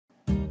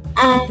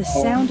at the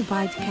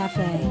Soundbite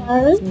Cafe.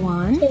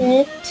 1,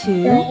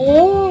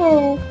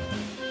 2,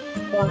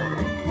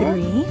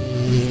 3.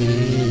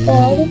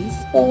 Peas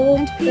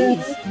and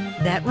peas.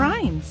 That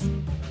rhymes.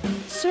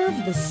 Serve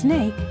the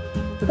snake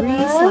 3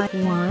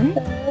 slices. 1,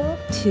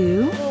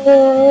 2,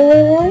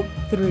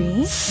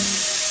 3.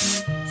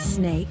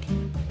 Snake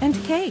and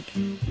cake.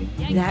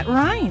 That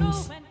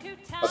rhymes.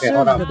 Okay,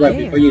 hold on, Blair,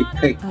 before you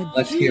click,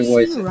 let's hear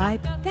voices.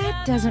 Ripe,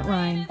 that doesn't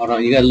rhyme. Hold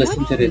on, you gotta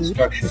listen to the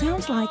instructions.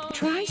 Sounds like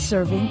try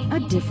serving a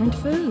different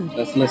food.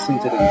 Let's listen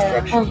to the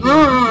instructions.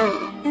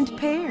 And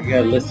pear. You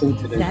gotta listen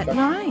to the that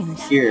instructions.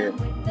 Rhymes. Here.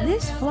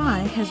 This fly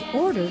has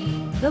ordered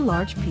the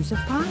large piece of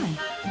pie.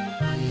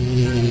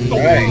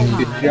 Right,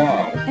 good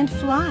job. And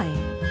fly.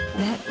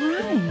 That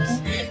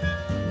rhymes.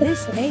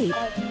 This ape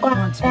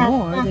wants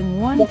more than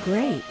one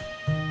grape.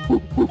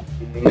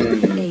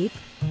 Ape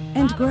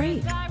and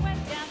grape.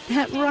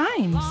 That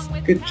rhymes.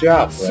 Good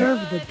job, Blair.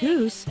 Serve the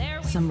goose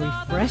some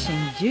refreshing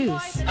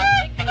juice.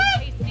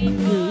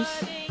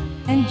 Goose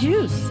and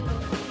juice.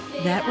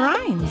 That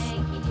rhymes.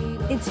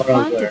 It's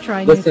fun to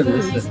try new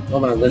foods. Listen.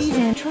 Hold on, listen.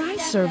 And try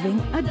serving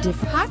a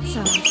different hot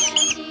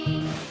sauce.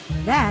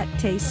 That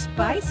tastes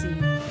spicy.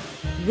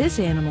 This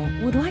animal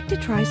would like to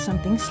try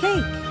something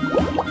steak.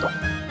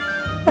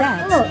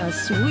 That's a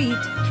sweet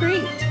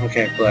treat.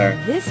 Okay,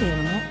 Blair. This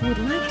animal would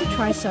like to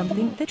try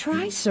something that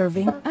tries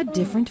serving a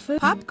different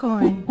food.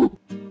 Popcorn.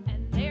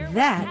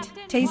 That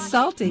tastes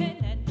salty.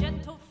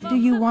 Do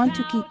you want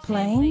to keep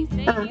playing?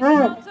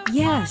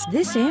 Yes,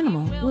 this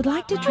animal would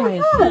like to try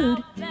a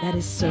food that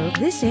is served.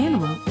 This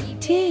animal,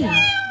 tea.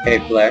 Hey,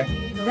 Blair.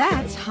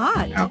 That's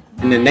hot. Now,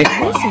 in the next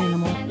one, This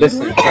animal listen,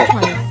 would like to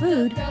try a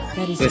food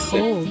that is listen.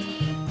 cold.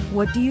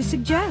 What do you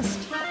suggest?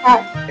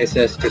 It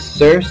says to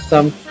serve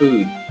some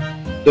food.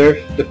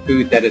 Serve the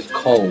food that is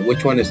cold.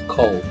 Which one is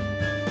cold?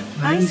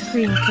 Ice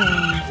cream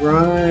cone.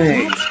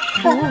 Right. That's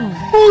cold.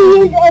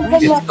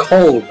 It's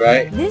cold,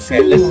 right? This Okay,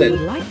 animal listen.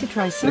 would like to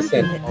try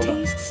something that hold on.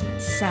 tastes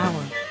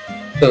sour.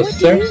 So What do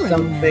serve you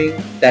something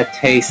recommend? that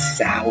tastes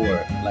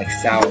sour. Like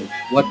sour.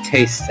 What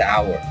tastes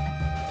sour?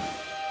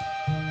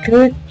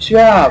 Good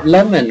job.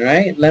 Lemon,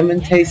 right? Lemon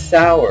tastes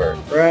sour.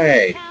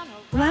 Right.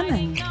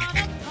 Lemon.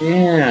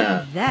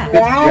 Yeah. That Good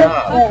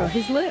job. pucker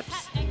his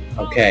lips.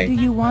 Do Okay.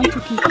 you want to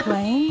keep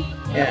playing?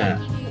 Yeah.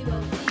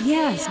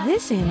 Yes,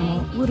 this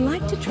animal would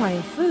like to try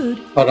a food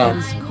Hold that on.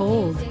 is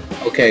cold.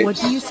 Okay. What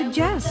do you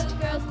suggest?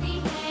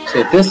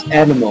 So this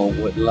animal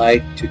would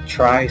like to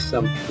try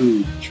some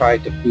food. Try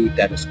the food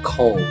that is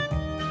cold.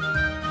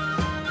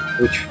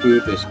 Which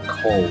food is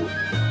cold?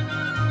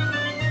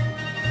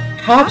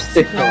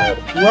 Popsicle.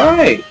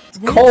 Right. It's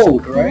That's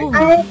cold,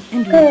 right?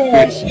 And Good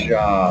refreshing.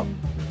 job.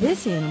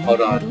 This animal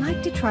Hold on. would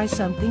like to try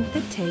something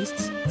that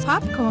tastes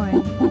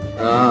popcorn.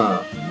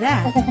 Ah.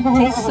 That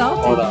tastes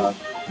salty. Hold on.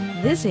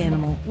 This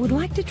animal would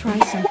like to try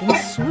something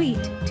sweet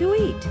to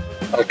eat.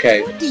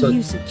 Okay. What do So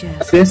you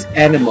suggest? this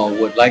animal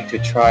would like to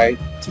try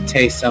to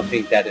taste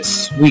something that is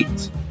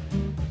sweet.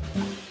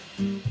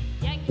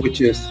 Which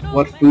is,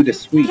 what food is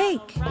sweet?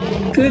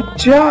 Cake. Good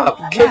job.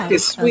 Cake That's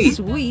is sweet. a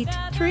sweet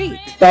treat.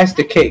 That's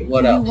the cake.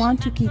 What Do you else?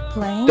 want to keep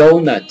playing?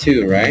 Donut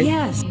too, right?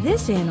 Yes,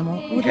 this animal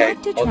would Okay,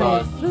 like to hold try a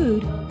on.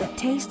 food that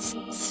tastes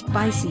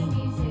spicy.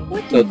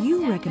 What So- do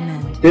you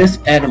recommend? This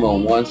animal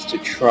wants to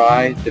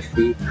try the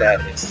food that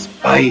is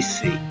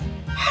spicy.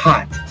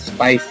 Hot.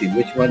 Spicy.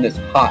 Which one is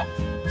hot?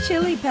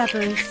 Chili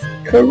peppers.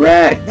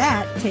 Correct.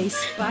 That tastes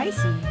spicy.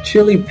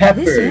 Chili This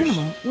peppers.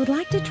 animal would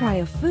like to try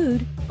a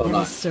food Hold that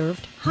on. is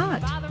served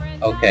hot.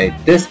 Okay,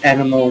 this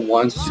animal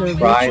wants to Serve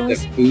try your the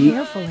choice food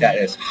carefully. that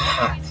is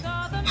hot.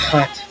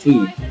 Hot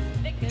food.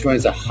 Which one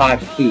is a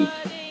hot food?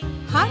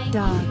 Hot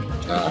dog.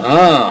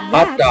 Ah, hot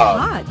That's dog.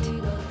 hot.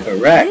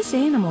 Correct. This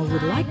animal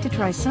would like to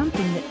try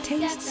something that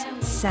tastes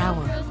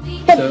sour.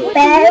 So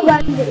Bear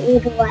wants to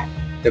eat what?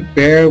 the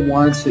bear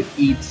wants to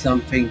eat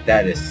something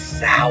that is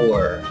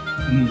sour.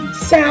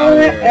 Sour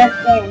or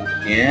thin?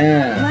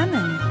 Yeah.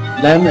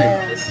 Lemon.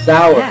 Lemon is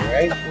sour, That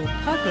right? will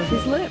pucker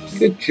his lips.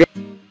 Good job.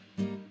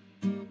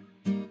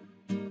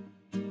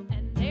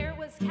 And there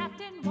was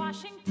Captain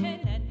Washington.